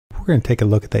going to take a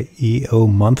look at the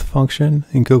EOMONTH function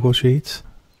in Google Sheets.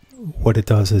 What it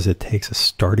does is it takes a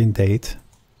starting date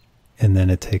and then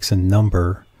it takes a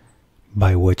number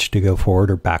by which to go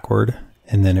forward or backward,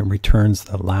 and then it returns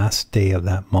the last day of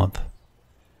that month.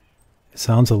 It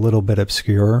sounds a little bit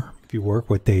obscure. If you work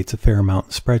with dates a fair amount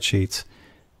in spreadsheets,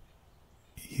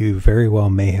 you very well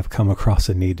may have come across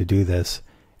a need to do this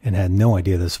and had no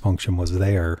idea this function was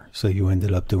there, so you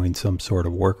ended up doing some sort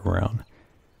of workaround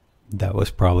that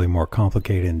was probably more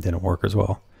complicated and didn't work as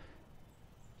well.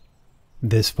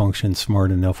 This function's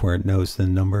smart enough where it knows the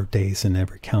number of days in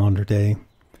every calendar day,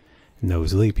 it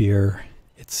knows leap year,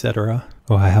 etc.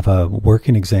 Well, I have a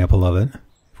working example of it.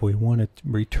 If we want to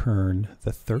return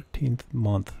the 13th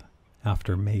month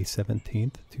after May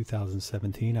 17th,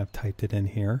 2017, I've typed it in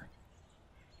here.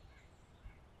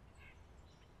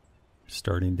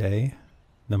 Starting day,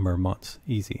 number of months,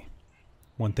 easy.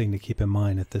 One thing to keep in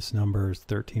mind, if this number is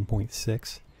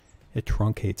 13.6, it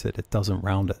truncates it. It doesn't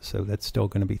round it, so that's still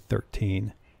going to be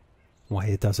 13. Why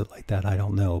it does it like that, I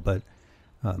don't know, but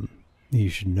you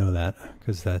should know that,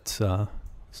 because that's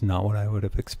it's not what I would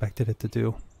have expected it to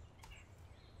do.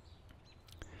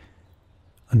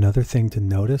 Another thing to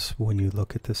notice when you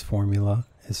look at this formula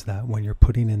is that when you're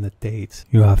putting in the dates,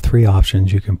 you have three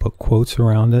options. You can put quotes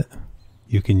around it.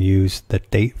 You can use the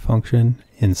date function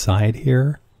inside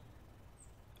here,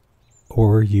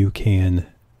 or you can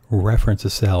reference a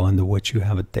cell into which you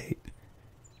have a date.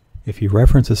 If you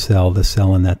reference a cell, the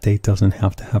cell in that date doesn't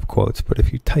have to have quotes, but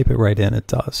if you type it right in, it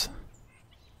does.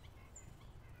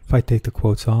 If I take the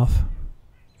quotes off,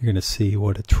 you're going to see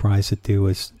what it tries to do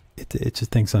is it just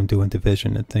thinks I'm doing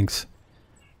division. It thinks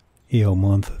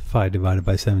EOMONTH 5 divided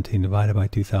by 17 divided by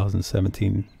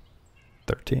 2017,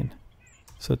 13.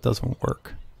 So it doesn't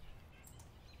work.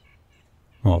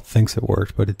 Well, it thinks it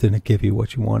worked, but it didn't give you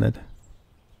what you wanted.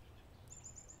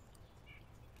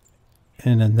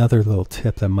 And another little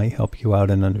tip that might help you out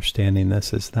in understanding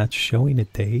this is that showing a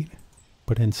date,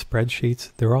 but in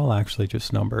spreadsheets, they're all actually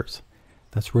just numbers.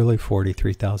 That's really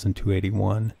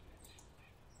 43,281.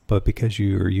 But because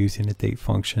you're using a date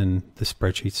function, the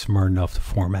spreadsheet's smart enough to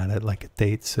format it like a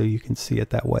date so you can see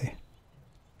it that way.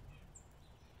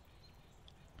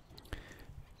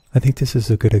 I think this is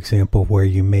a good example where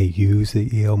you may use the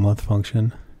EOMONTH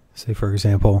function. Say, for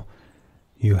example,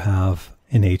 you have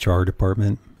an HR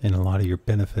department and a lot of your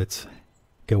benefits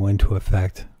go into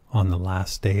effect on the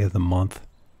last day of the month,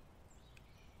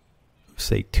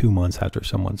 say 2 months after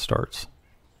someone starts.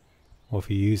 Well, if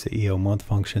you use the EOMONTH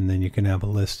function, then you can have a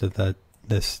list of the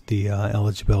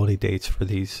eligibility dates for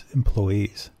these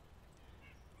employees.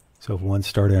 So if one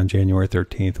started on January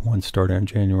 13th, one started on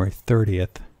January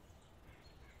 30th,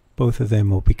 both of them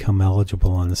will become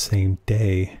eligible on the same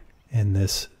day, and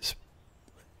this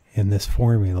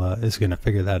formula is going to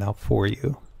figure that out for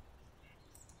you.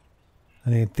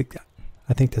 I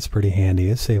think that's pretty handy.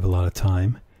 It saves a lot of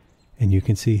time. And you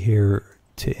can see here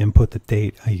to input the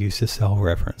date, I use the cell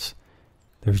reference.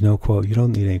 There's no quote. You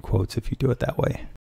don't need any quotes if you do it that way.